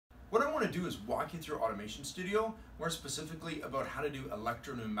What I want to do is walk you through Automation Studio, more specifically about how to do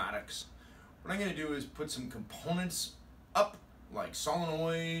electro-pneumatics. What I'm going to do is put some components up, like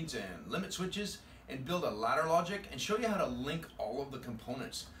solenoids and limit switches, and build a ladder logic and show you how to link all of the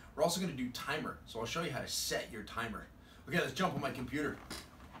components. We're also going to do timer, so I'll show you how to set your timer. Okay, let's jump on my computer.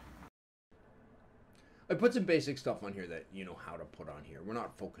 I put some basic stuff on here that you know how to put on here. We're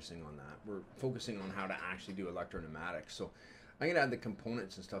not focusing on that. We're focusing on how to actually do electro-pneumatics. So I'm going to add the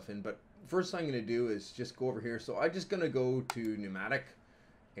components and stuff in, but first thing I'm going to do is just go over here. So I'm just going to go to pneumatic,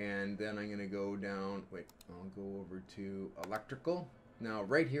 and then I'm going to go down, I'll go over to electrical. Now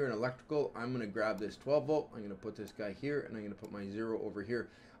right here in electrical, I'm going to grab this 12 volt, I'm going to put this guy here, and I'm going to put my 0 over here.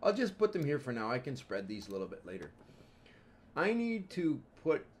 I'll just put them here for now. I can spread these a little bit later. I need to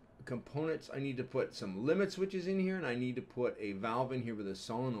put components, I need to put some limit switches in here, and I need to put a valve in here with a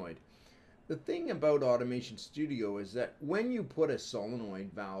solenoid. The thing about Automation Studio is that when you put a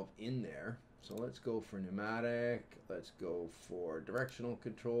solenoid valve in there, so let's go for pneumatic, let's go for directional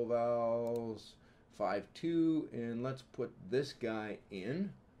control valves, 5.2, and let's put this guy in.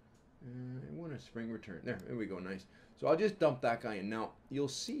 I want a spring return. There we go, nice. So I'll just dump that guy in. Now you'll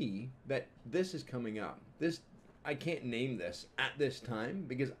see that this is coming up. I can't name this at this time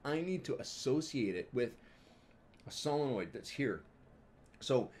because I need to associate it with a solenoid that's here.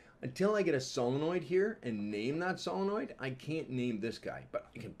 So until I get a solenoid here and name that solenoid, I can't name this guy, but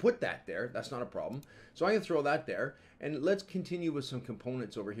I can put that there. That's not a problem. So I can throw that there, and let's continue with some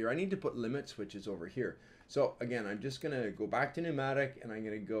components over here. I need to put limit switches over here. So again, I'm just gonna go back to pneumatic, and I'm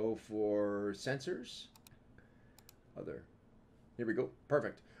gonna go for sensors. Other. Here we go.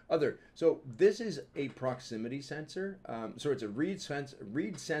 Perfect. Other. So this is a proximity sensor. So it's a read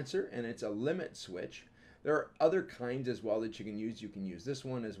sensor, and it's a limit switch. There are other kinds as well that you can use. You can use this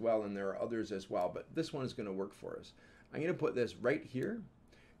one as well, and there are others as well, but this one is going to work for us. I'm going to put this right here,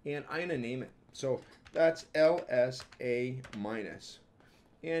 and I'm going to name it. So that's LSA minus.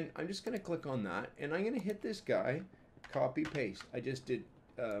 And I'm just going to click on that, and I'm going to hit this guy, copy paste. I just did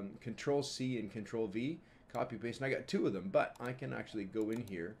Control C and Control V, copy paste, and I got two of them, but I can actually go in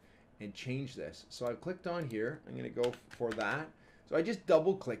here and change this. So I've clicked on here. I'm going to go for that. So I just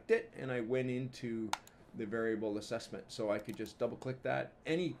double clicked it, and I went into the variable assessment, so I could just double click that.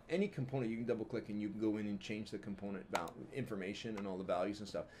 Any component you can double click, and you can go in and change the component information and all the values and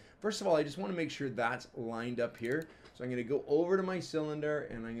stuff. First of all, I just want to make sure that's lined up here. So I'm going to go over to my cylinder,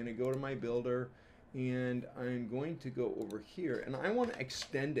 and I'm going to go to my builder, and I'm going to go over here, and I want to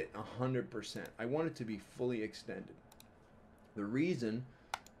extend it 100%. I want it to be fully extended. The reason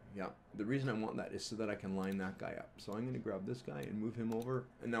I want that is so that I can line that guy up. So I'm going to grab this guy and move him over,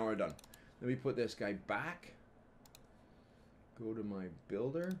 and now we're done. Let me put this guy back, go to my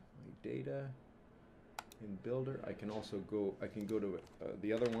builder, my data, and builder. I can also go, to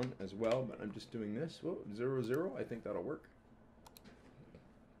the other one as well, but I'm just doing this. Whoa, 0, 0, I think that'll work.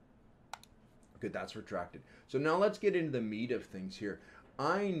 Good, that's retracted. So now let's get into the meat of things here.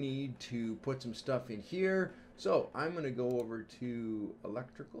 I need to put some stuff in here. So I'm gonna go over to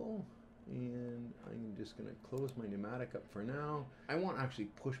electrical, and I'm just going to close my pneumatic up for now. I want actually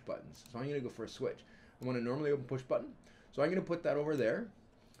push buttons, so I'm going to go for a switch. I want to normally open push button, so I'm going to put that over there,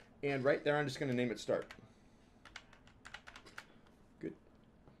 and right there I'm just going to name it start. Good.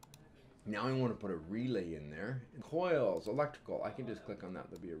 Now I want to put a relay in there. And coils, electrical, I can just click on that.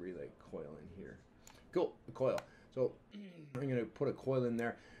 There'll be a relay coil in here. Cool, a coil. So I'm going to put a coil in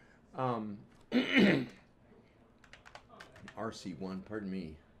there. RC1, pardon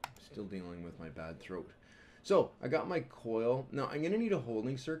me. Still dealing with my bad throat. So I got my coil. Now I'm going to need a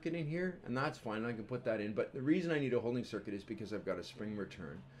holding circuit in here, and that's fine. I can put that in. But the reason I need a holding circuit is because I've got a spring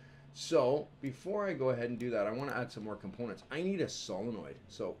return. So before I go ahead and do that, I want to add some more components. I need a solenoid.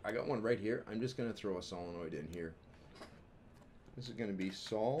 So I got one right here. I'm just going to throw a solenoid in here. This is going to be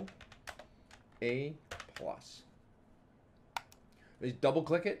Sol A plus. Just double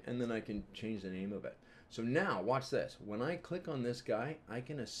click it, and then I can change the name of it. So now, watch this. When I click on this guy, I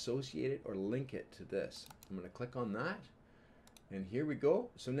can associate it or link it to this. I'm going to click on that, and here we go.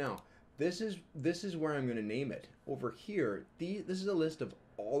 So now, this is where I'm going to name it. Over here, this is a list of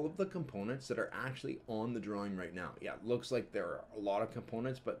all of the components that are actually on the drawing right now. Yeah, it looks like there are a lot of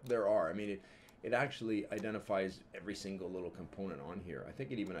components, but there are. I mean, it actually identifies every single little component on here. I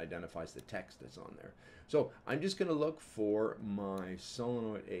think it even identifies the text that's on there. So I'm just going to look for my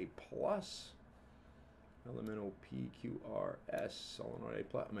solenoid A plus. Elemental PQRS solenoid A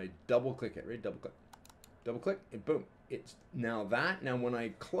plus. I'm going to double click it, right? Double click, and boom. It's now that. Now when I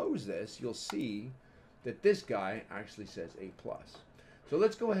close this, you'll see that this guy actually says A plus. So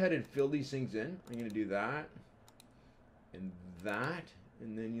let's go ahead and fill these things in. I'm going to do that, and that,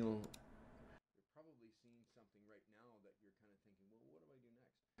 and then you're probably seeing something right now that you're kind of thinking, well, what do I do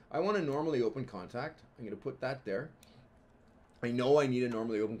next? I want a normally open contact. I'm going to put that there. I know I need a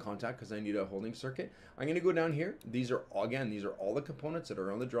normally open contact because I need a holding circuit. I'm going to go down here. These are all the components that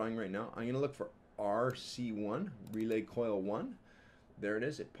are on the drawing right now. I'm going to look for RC1, relay coil 1. There it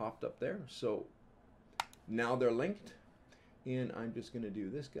is. It popped up there. So now they're linked. And I'm just going to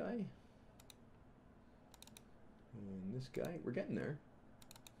do this guy. And this guy. We're getting there.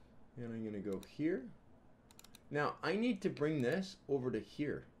 And I'm going to go here. Now I need to bring this over to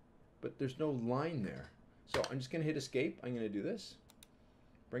here, but there's no line there. So I'm just going to hit escape. I'm going to do this.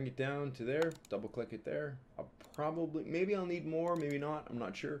 Bring it down to there. Double click it there. Maybe I'll need more, maybe not. I'm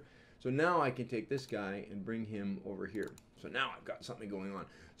not sure. So now I can take this guy and bring him over here. So now I've got something going on.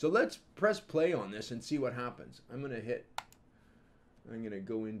 So let's press play on this and see what happens. I'm going to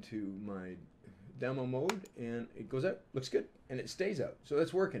go into my demo mode and it goes out. Looks good. And it stays out. So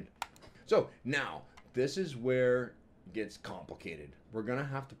that's working. So now this is where it gets complicated. We're going to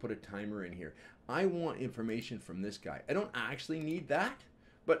have to put a timer in here. I want information from this guy. I don't actually need that,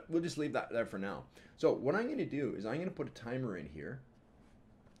 but we'll just leave that there for now. So what I'm going to do is I'm going to put a timer in here.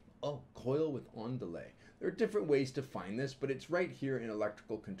 Oh, coil with on delay. There are different ways to find this, but it's right here in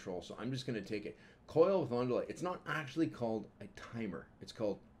electrical control. So I'm just going to take it. Coil with on delay. It's not actually called a timer. It's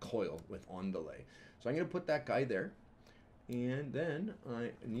called coil with on delay. So I'm going to put that guy there. And then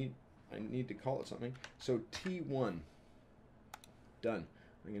I need to call it something. So T1. Done.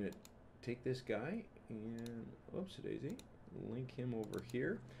 I'm going to take this guy and, oops-a-daisy, link him over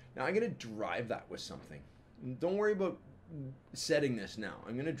here. Now I'm going to drive that with something. Don't worry about setting this now.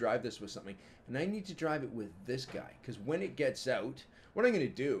 I'm going to drive this with something, and I need to drive it with this guy, because when it gets out, what I'm going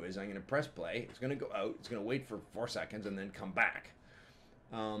to do is I'm going to press play. It's going to go out. It's going to wait for 4 seconds and then come back.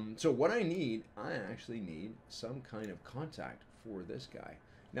 So what I actually need some kind of contact for this guy.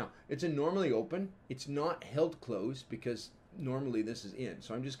 Now, it's a normally open. It's not held closed because normally this is in.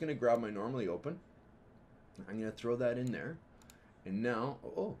 So I'm just going to grab my normally open. I'm going to throw that in there. And now,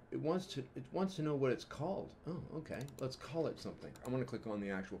 oh, it wants to know what it's called. Oh, okay. Let's call it something. I'm going to click on the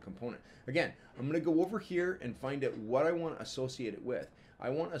actual component. Again, I'm going to go over here and find out what I want to associate it with. I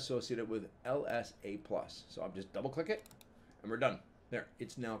want to associate it with LSA+. So I'll just double click it and we're done. There,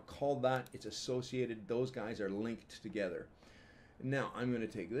 it's now called that. It's associated. Those guys are linked together. Now I'm going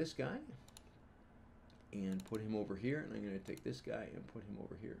to take this guy and put him over here, and I'm going to take this guy and put him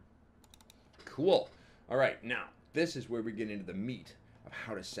over here. Cool. All right, now this is where we get into the meat of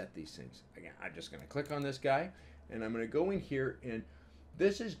how to set these things. Again, I'm just going to click on this guy, and I'm going to go in here, and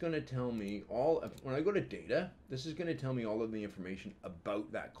this is going to tell me all of, when I go to data, this is going to tell me all of the information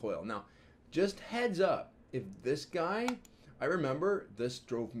about that coil. Now, just heads up, if this guy, I remember this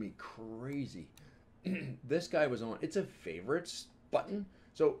drove me crazy. This guy was on, it's a favorites button,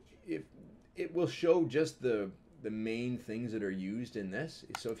 so if it will show just the main things that are used in this.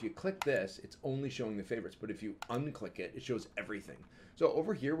 So if you click this, it's only showing the favorites, but if you unclick it, it shows everything. So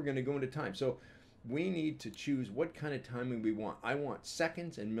over here, we're going to go into time. So we need to choose what kind of timing we want. I want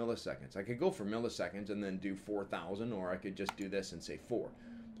seconds and milliseconds. I could go for milliseconds and then do 4,000, or I could just do this and say 4.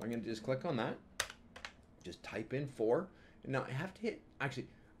 So I'm going to just click on that, just type in 4, and now I have to hit, actually,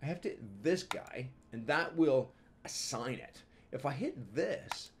 I have to hit this guy, and that will assign it. If I hit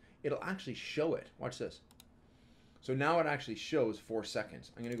this, it'll actually show it. Watch this. So now it actually shows 4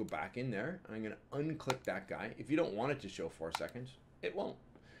 seconds. I'm going to go back in there, and I'm going to unclick that guy. If you don't want it to show 4 seconds, it won't.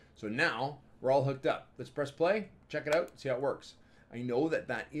 So now we're all hooked up. Let's press play, check it out, see how it works. I know that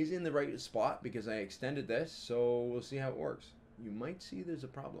that is in the right spot because I extended this, so we'll see how it works. You might see there's a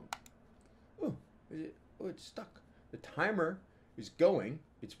problem. Oh, it's stuck. The timer is going.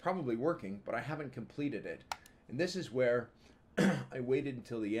 It's probably working, but I haven't completed it. And this is where I waited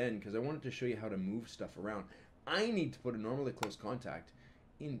until the end because I wanted to show you how to move stuff around. I need to put a normally close contact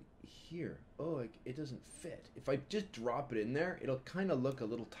in here. Oh, it doesn't fit. If I just drop it in there, it'll kind of look a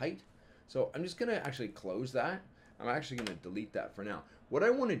little tight. So I'm just going to actually close that. I'm actually going to delete that for now. What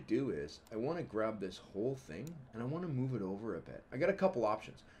I want to do is I want to grab this whole thing and I want to move it over a bit. I got a couple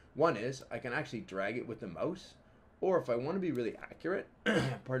options. One is I can actually drag it with the mouse, or if I want to be really accurate,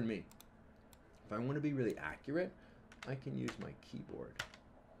 pardon me, if I want to be really accurate, I can use my keyboard.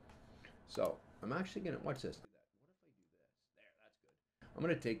 So I'm actually going to, watch this. What if I do this? There, that's good. I'm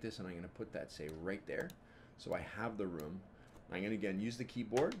going to take this and I'm going to put that, say, right there. So I have the room. I'm going to, again, use the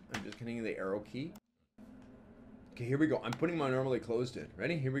keyboard. I'm just hitting the arrow key. Okay, here we go. I'm putting my normally closed in.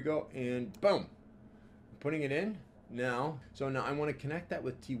 Ready? Here we go. And boom. I'm putting it in now. So now I want to connect that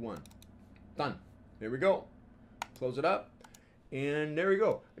with T1. Done. There we go. Close it up. And there we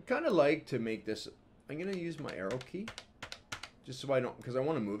go. I kind of like to make this, I'm going to use my arrow key. just so I don't, because I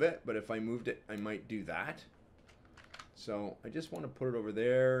want to move it, but if I moved it, I might do that. So I just want to put it over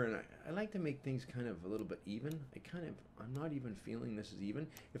there, and I like to make things kind of a little bit even. I'm not even feeling this is even.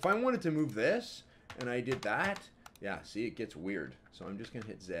 If I wanted to move this, and I did that, yeah, see, it gets weird. So I'm just going to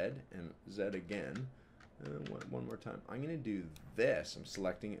hit Z and Z again. One more time. I'm going to do this. I'm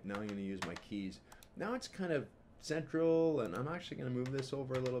selecting it. Now I'm going to use my keys. Now it's kind of central, and I'm actually going to move this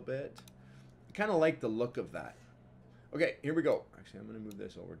over a little bit. I kind of like the look of that. Okay, here we go. Actually, I'm going to move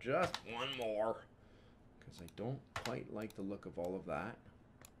this over just one more, because I don't quite like the look of all of that.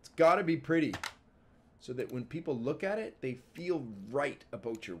 It's got to be pretty, so that when people look at it, they feel right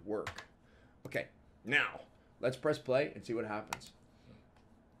about your work. Okay, now let's press play and see what happens.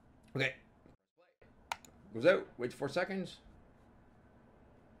 Okay, goes out, waits 4 seconds,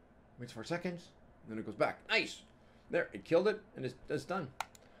 waits 4 seconds, and then it goes back. Nice! There, it killed it, and it's done.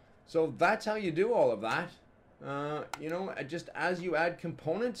 So that's how you do all of that. You know, just as you add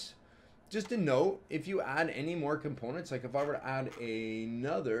components, just a note, if you add any more components, like if I were to add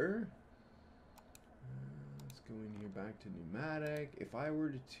another, let's go in here back to pneumatic. If I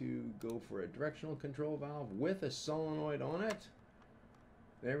were to go for a directional control valve with a solenoid on it,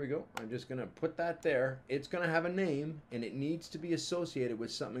 there we go. I'm just going to put that there. It's going to have a name, and it needs to be associated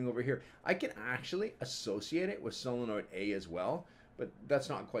with something over here. I can actually associate it with solenoid A as well, but that's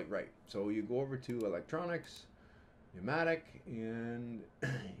not quite right. So you go over to electronics, pneumatic, and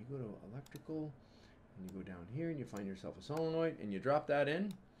you go to electrical, and you go down here, and you find yourself a solenoid, and you drop that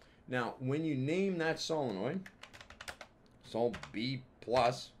in. Now, when you name that solenoid, sol B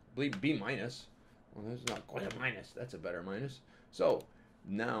plus, B minus, well, that's not quite a minus. That's a better minus. So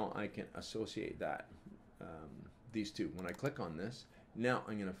now I can associate that, these two. When I click on this, now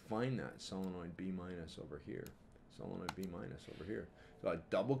I'm going to find that solenoid B minus over here. Solenoid B minus over here. So I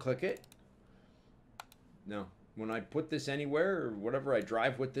double click it. Now, when I put this anywhere, or whatever I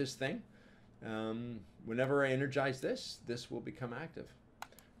drive with this thing, whenever I energize this, this will become active.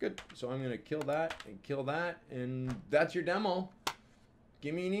 Good. So I'm going to kill that, and that's your demo.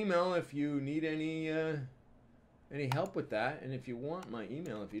 Give me an email if you need any help with that, and if you want my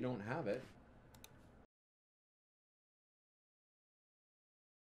email, if you don't have it.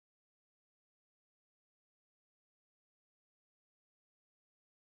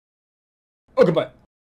 Oh, goodbye.